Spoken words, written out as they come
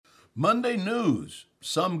Monday news,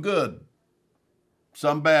 some good,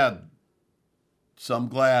 some bad, some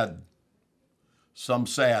glad, some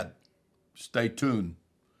sad. Stay tuned.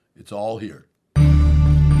 It's all here.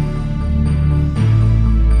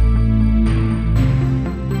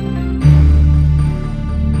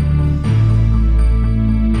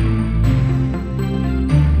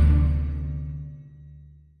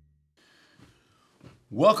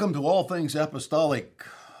 Welcome to All Things Apostolic.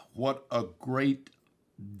 What a great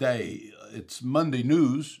day. It's Monday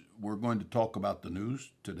news. We're going to talk about the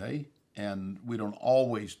news today, and we don't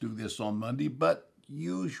always do this on Monday, but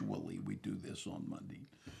usually we do this on Monday.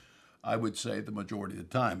 I would say the majority of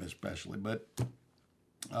the time especially, but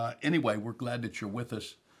anyway, we're glad that you're with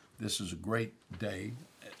us. This is a great day,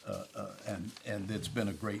 and it's been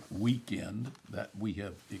a great weekend that we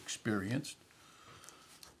have experienced.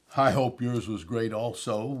 I hope yours was great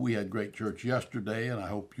also. We had great church yesterday, and I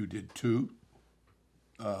hope you did too.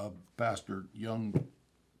 Pastor Young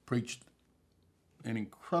preached an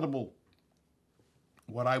incredible,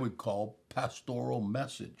 what I would call pastoral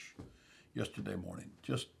message yesterday morning.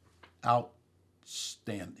 Just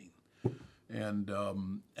outstanding. And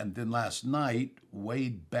then last night,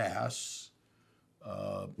 Wade Bass,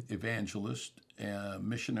 evangelist,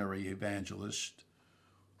 missionary evangelist,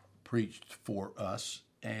 preached for us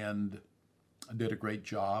and did a great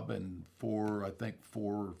job. And I think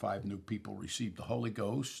four or five new people received the Holy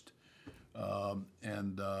Ghost.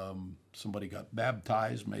 And somebody got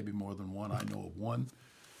baptized, maybe more than one. I know of one.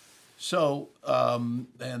 So,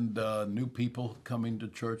 new people coming to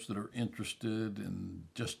church that are interested, and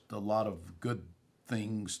just a lot of good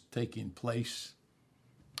things taking place.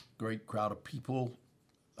 Great crowd of people,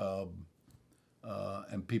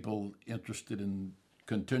 and people interested in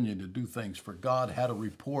continuing to do things for God. Had a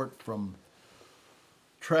report from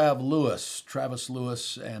Travis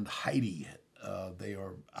Lewis and Heidi. They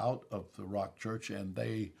are out of the Rock Church, and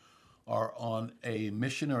they are on a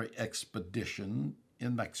missionary expedition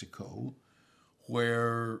in Mexico,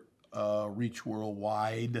 where Reach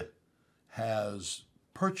Worldwide has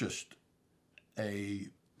purchased a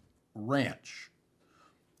ranch.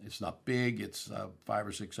 It's not big; it's 5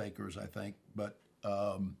 or 6 acres, I think, but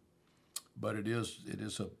it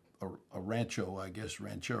is a rancho, I guess,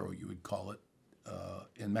 ranchero you would call it,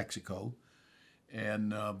 in Mexico.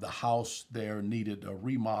 And the house there needed a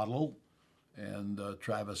remodel, and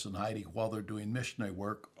Travis and Heidi, while they're doing missionary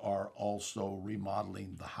work, are also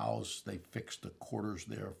remodeling the house. They fixed the quarters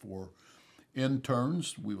there for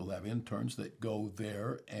interns. We will have interns that go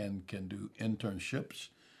there and can do internships.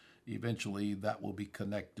 Eventually, that will be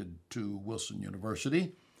connected to Wilson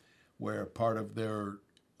University, where part of their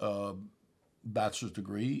bachelor's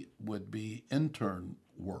degree would be intern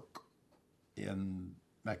work in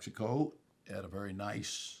Mexico at a very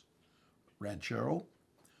nice ranchero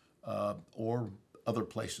or other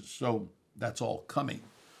places. So that's all coming.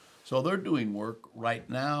 So they're doing work right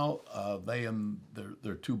now. They and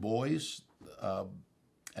their 2 boys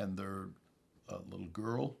and their little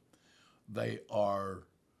girl, they are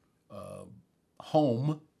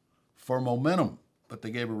home for Momentum. But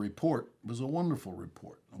they gave a report. It was a wonderful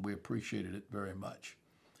report, and we appreciated it very much.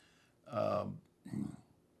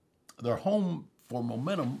 They're home for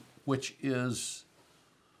Momentum, which is,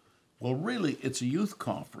 well, really, it's a youth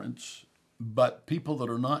conference, but people that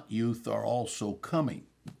are not youth are also coming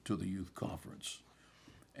to the youth conference.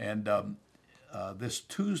 And this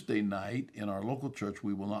Tuesday night in our local church,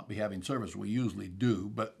 we will not be having service. We usually do,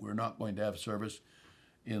 but we're not going to have service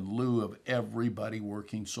in lieu of everybody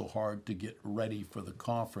working so hard to get ready for the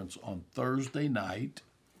conference on Thursday night,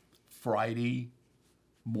 Friday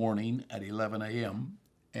morning at 11 a.m.,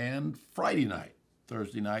 and Friday night.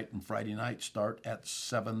 Thursday night and Friday night start at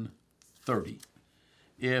 7:30.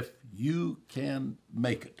 If you can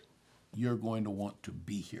make it, you're going to want to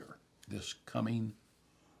be here this coming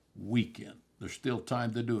weekend. There's still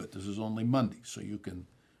time to do it. This is only Monday, so you can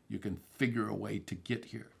figure a way to get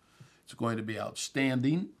here. It's going to be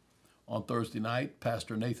outstanding. On Thursday night,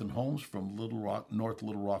 Pastor Nathan Holmes from North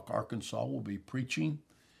Little Rock, Arkansas, will be preaching.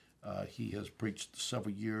 He has preached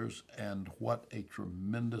several years, and what a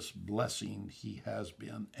tremendous blessing he has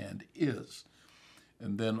been and is.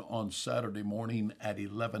 And then on Saturday morning at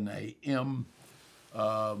 11 a.m.,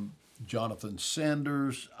 Jonathan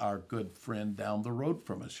Sanders, our good friend down the road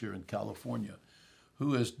from us here in California,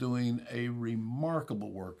 who is doing a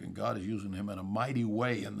remarkable work, and God is using him in a mighty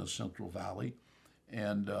way in the Central Valley.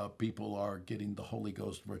 And people are getting the Holy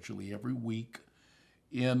Ghost virtually every week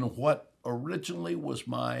in what originally was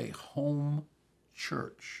my home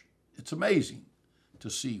church. It's amazing to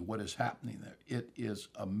see what is happening there. It is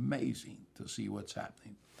amazing to see what's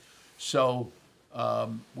happening. So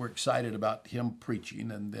we're excited about him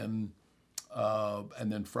preaching. And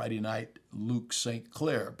then Friday night,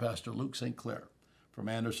 Pastor Luke St. Clair from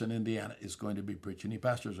Anderson, Indiana, is going to be preaching. He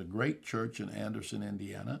pastors a great church in Anderson,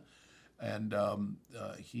 Indiana, and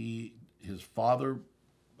his father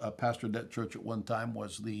pastored that church at one time,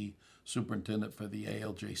 was the superintendent for the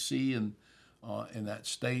ALJC in that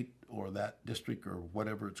state or that district or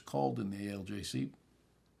whatever it's called in the ALJC,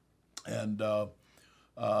 and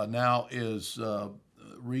now is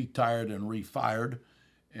retired and refired.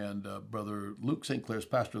 And Brother Luke St. Clair is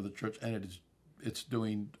pastor of the church, and it's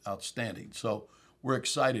doing outstanding. So we're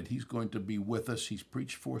excited. He's going to be with us. He's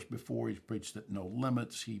preached for us before. He's preached at No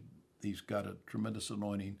Limits. He's got a tremendous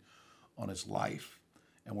anointing on his life,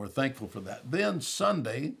 and we're thankful for that. Then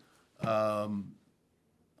Sunday, I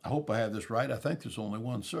hope I have this right. I think there's only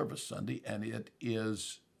one service Sunday, and it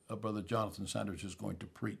is Brother Jonathan Sanders is going to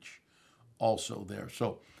preach also there.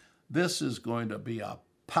 So this is going to be a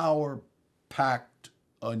power-packed,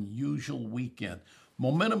 unusual weekend.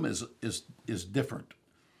 Momentum is different.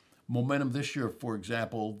 Momentum this year, for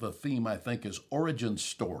example, the theme, I think, is origin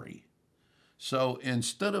story. So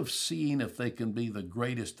instead of seeing if they can be the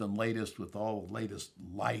greatest and latest with all the latest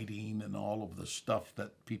lighting and all of the stuff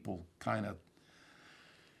that people kind of,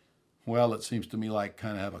 well, it seems to me like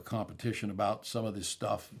kind of have a competition about some of this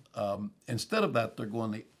stuff. Instead of that, they're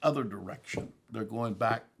going the other direction. They're going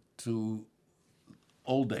back to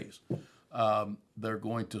old days. They're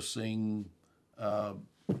going to sing,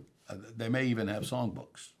 they may even have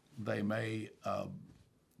songbooks. They may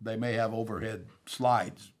have overhead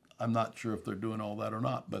slides. I'm not sure if they're doing all that or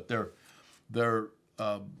not, but they're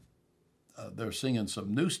singing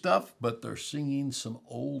some new stuff, but they're singing some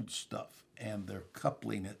old stuff, and they're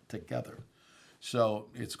coupling it together. So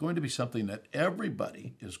it's going to be something that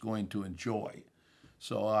everybody is going to enjoy.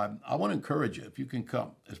 So I want to encourage you, if you can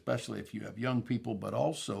come, especially if you have young people, but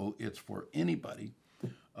also it's for anybody.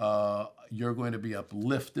 You're going to be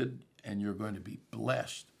uplifted and you're going to be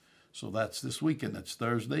blessed. So that's this weekend. That's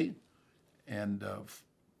Thursday and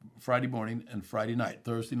Friday morning and Friday night.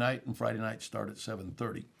 Thursday night and Friday night start at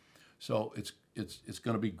 7:30. So it's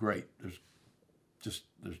going to be great. There's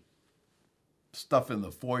stuff in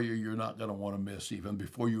the foyer you're not going to want to miss even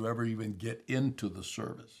before you ever even get into the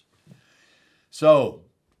service. So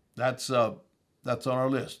that's on our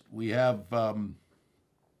list. We have some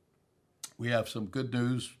good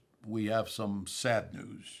news. We have some sad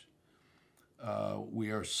news.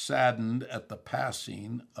 We are saddened at the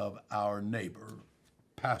passing of our neighbor,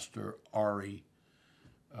 Pastor Ari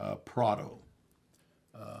Prado.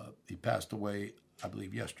 He passed away, I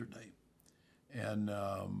believe, yesterday. And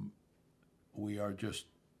we are just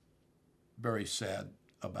very sad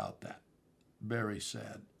about that. Very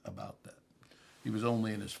sad about that. He was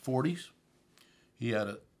only in his 40s. He had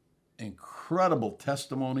an incredible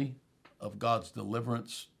testimony of God's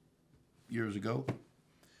deliverance years ago.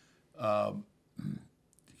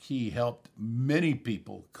 He helped many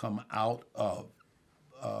people come out of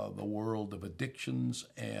the world of addictions,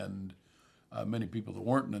 and many people that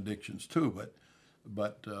weren't in addictions too,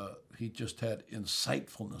 but he just had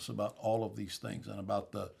insightfulness about all of these things and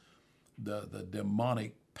about the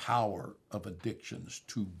demonic power of addictions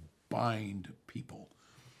to bind people.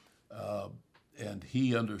 And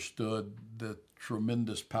he understood the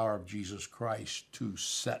tremendous power of Jesus Christ to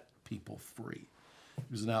set people free. He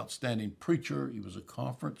was an outstanding preacher. He was a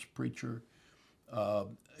conference preacher.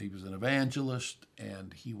 He was an evangelist,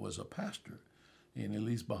 and he was a pastor. And he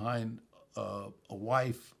leaves behind a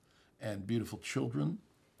wife and beautiful children.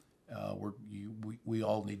 We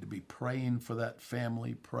all need to be praying for that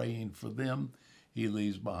family, praying for them. He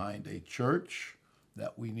leaves behind a church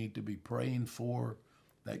that we need to be praying for,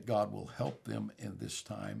 that God will help them in this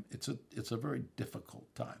time. It's a very difficult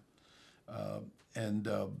time. And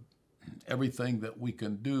everything that we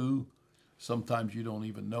can do, sometimes you don't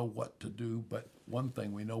even know what to do, but one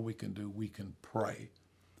thing we know we can do, we can pray.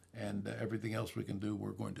 And everything else we can do,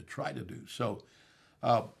 we're going to try to do. So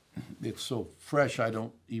it's so fresh, I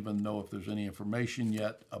don't even know if there's any information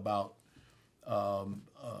yet about a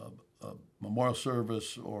memorial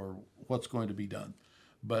service or what's going to be done.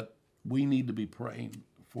 But we need to be praying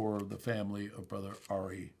for the family of Brother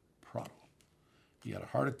Ari Prado. He had a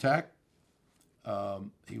heart attack.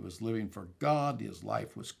 He was living for God. His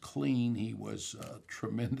life was clean. He was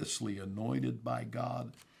tremendously anointed by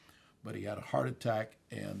God. But he had a heart attack,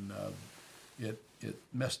 and it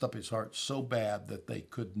messed up his heart so bad that they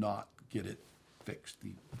could not get it fixed.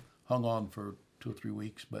 He hung on for 2 or 3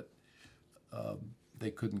 weeks, but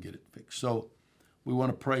they couldn't get it fixed. So we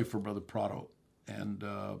want to pray for Brother Prado, and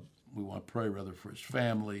we want to pray rather for his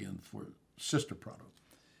family and for Sister Prado.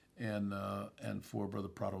 and for Brother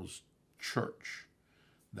Prado's church,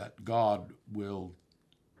 that God will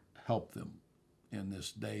help them in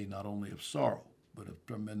this day, not only of sorrow, but of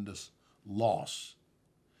tremendous loss.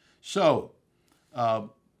 So, but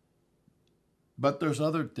there's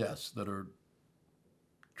other deaths that are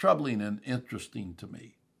troubling and interesting to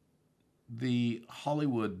me. The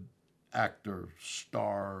Hollywood actor,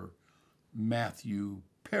 star Matthew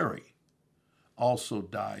Perry also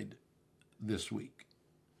died this week.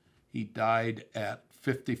 He died at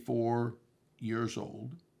 54 years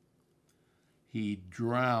old. He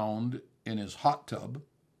drowned in his hot tub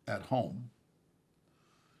at home.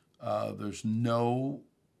 There's no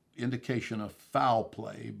indication of foul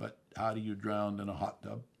play, but how do you drown in a hot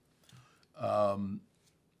tub?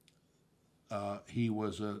 He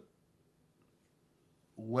was a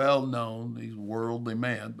well-known, he's a worldly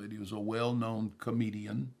man, but he was a well-known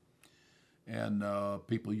comedian. And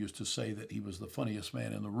people used to say that he was the funniest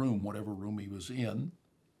man in the room, whatever room he was in.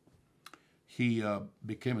 He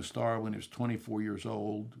became a star when he was 24 years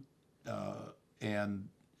old and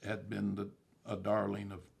had been a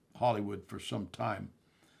darling of Hollywood for some time.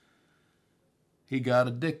 He got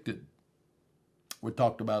addicted. We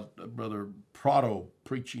talked about Brother Prado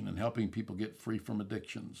preaching and helping people get free from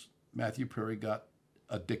addictions. Matthew Perry got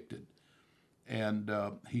addicted, and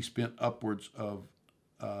he spent upwards of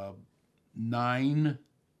 $9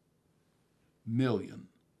 million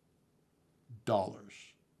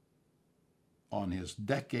on his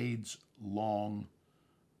decades-long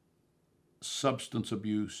substance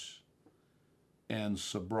abuse and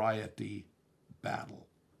sobriety battle.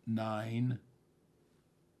 $9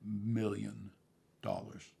 million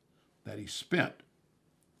that he spent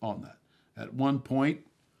on that. At one point,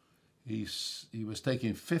 he was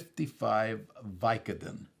taking 55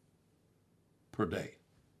 Vicodin per day.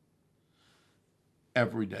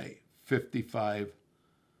 Every day, 55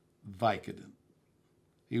 Vicodin.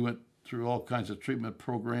 He went through all kinds of treatment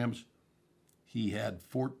programs. He had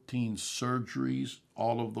 14 surgeries.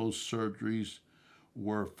 All of those surgeries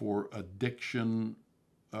were for addiction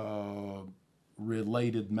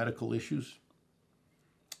related medical issues.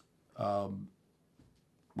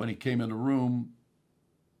 When he came in the room,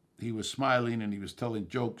 he was smiling and he was telling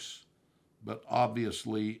jokes, but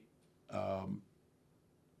obviously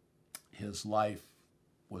his life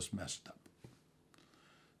was messed up.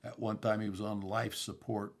 At one time, he was on life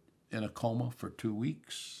support in a coma for 2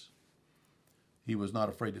 weeks. He was not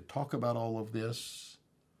afraid to talk about all of this.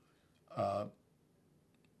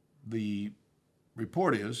 The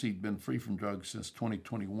report is he'd been free from drugs since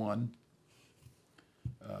 2021.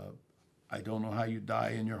 I don't know how you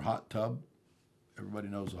die in your hot tub. Everybody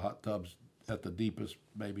knows the hot tub's at the deepest,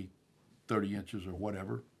 maybe 30 inches or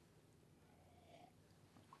whatever.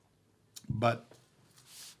 But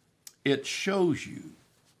it shows you,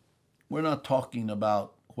 we're not talking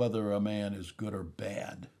about whether a man is good or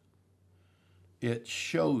bad. It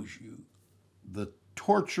shows you the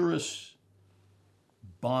torturous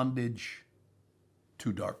bondage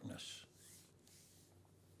to darkness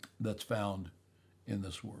that's found in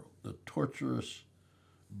this world. The torturous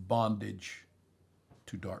bondage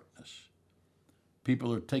to darkness.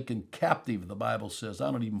 People are taken captive, the Bible says.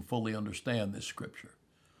 I don't even fully understand this scripture.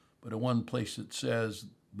 But in one place it says,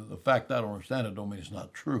 the fact I don't understand it don't mean it's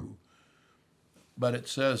not true. But it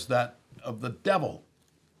says that of the devil,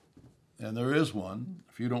 and there is one.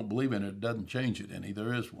 If you don't believe in it, it doesn't change it any.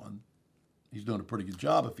 There is one. He's doing a pretty good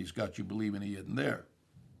job if he's got you believing he isn't there.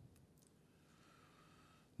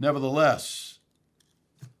 Nevertheless,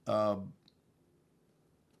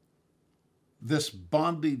 this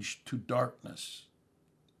bondage to darkness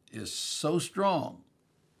is so strong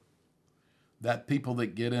that people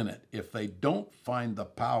that get in it, if they don't find the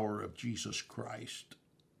power of Jesus Christ,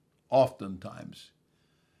 oftentimes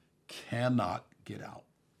cannot get out.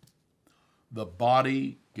 The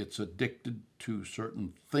body gets addicted to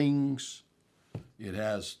certain things. It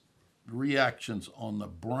has reactions on the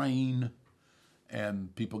brain,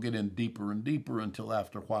 and people get in deeper and deeper until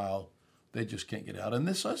after a while they just can't get out. And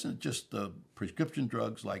this isn't just the prescription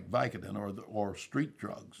drugs like Vicodin or street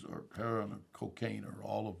drugs or heroin or cocaine or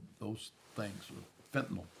all of those things, or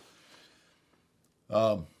fentanyl.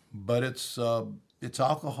 But it's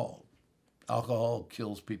alcohol. Alcohol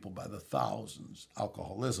kills people by the thousands.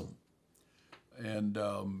 Alcoholism. And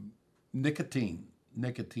nicotine.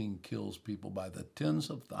 Nicotine kills people by the tens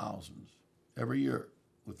of thousands every year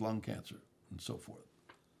with lung cancer and so forth.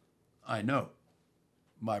 I know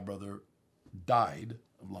my brother died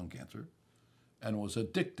of lung cancer and was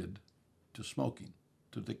addicted to smoking,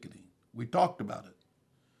 to nicotine. We talked about it.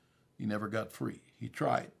 He never got free. He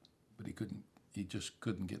tried, but he just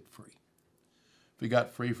couldn't get free. If he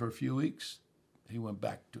got free for a few weeks, he went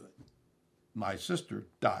back to it. My sister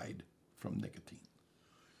died from nicotine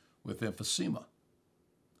with emphysema.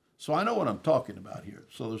 So I know what I'm talking about here.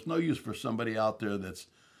 So there's no use for somebody out there that's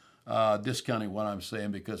discounting what I'm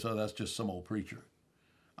saying because, oh, that's just some old preacher.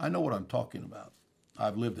 I know what I'm talking about.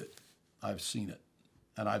 I've lived it. I've seen it.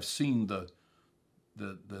 And I've seen the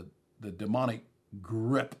demonic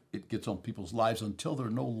grip it gets on people's lives until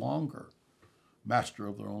they're no longer master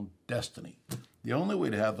of their own destiny. The only way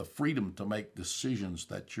to have the freedom to make decisions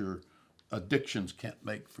that your addictions can't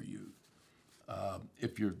make for you,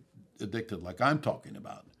 if you're addicted like I'm talking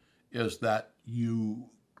about, is that you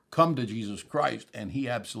come to Jesus Christ and he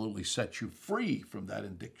absolutely sets you free from that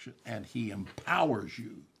addiction and he empowers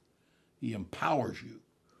you. He empowers you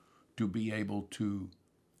to be able to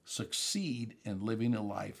succeed in living a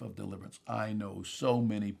life of deliverance. I know so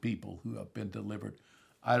many people who have been delivered.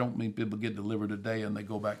 I don't mean people get delivered today and they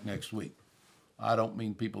go back next week. I don't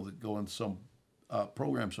mean people that go in some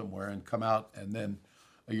program somewhere and come out and then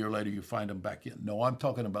a year later you find them back in. No, I'm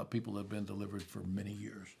talking about people that have been delivered for many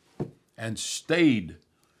years and stayed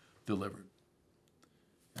delivered.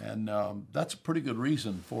 And that's a pretty good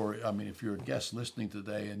reason for, if you're a guest listening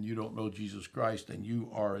today and you don't know Jesus Christ and you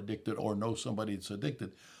are addicted or know somebody that's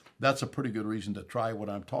addicted, that's a pretty good reason to try what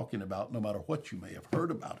I'm talking about, no matter what you may have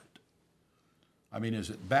heard about it. Is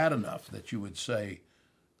it bad enough that you would say,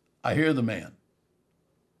 I hear the man.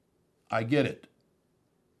 I get it.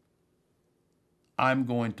 I'm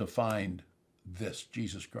going to find this,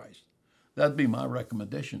 Jesus Christ. That'd be my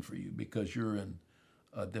recommendation for you because you're in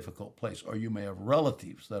a difficult place, or you may have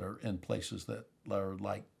relatives that are in places that are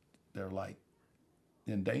they're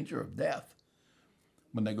in danger of death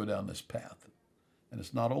when they go down this path. And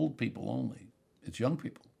it's not old people only, it's young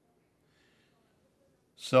people.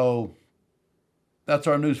 So that's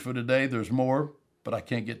our news for today. There's more, but I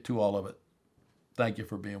can't get to all of it. Thank you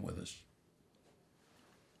for being with us.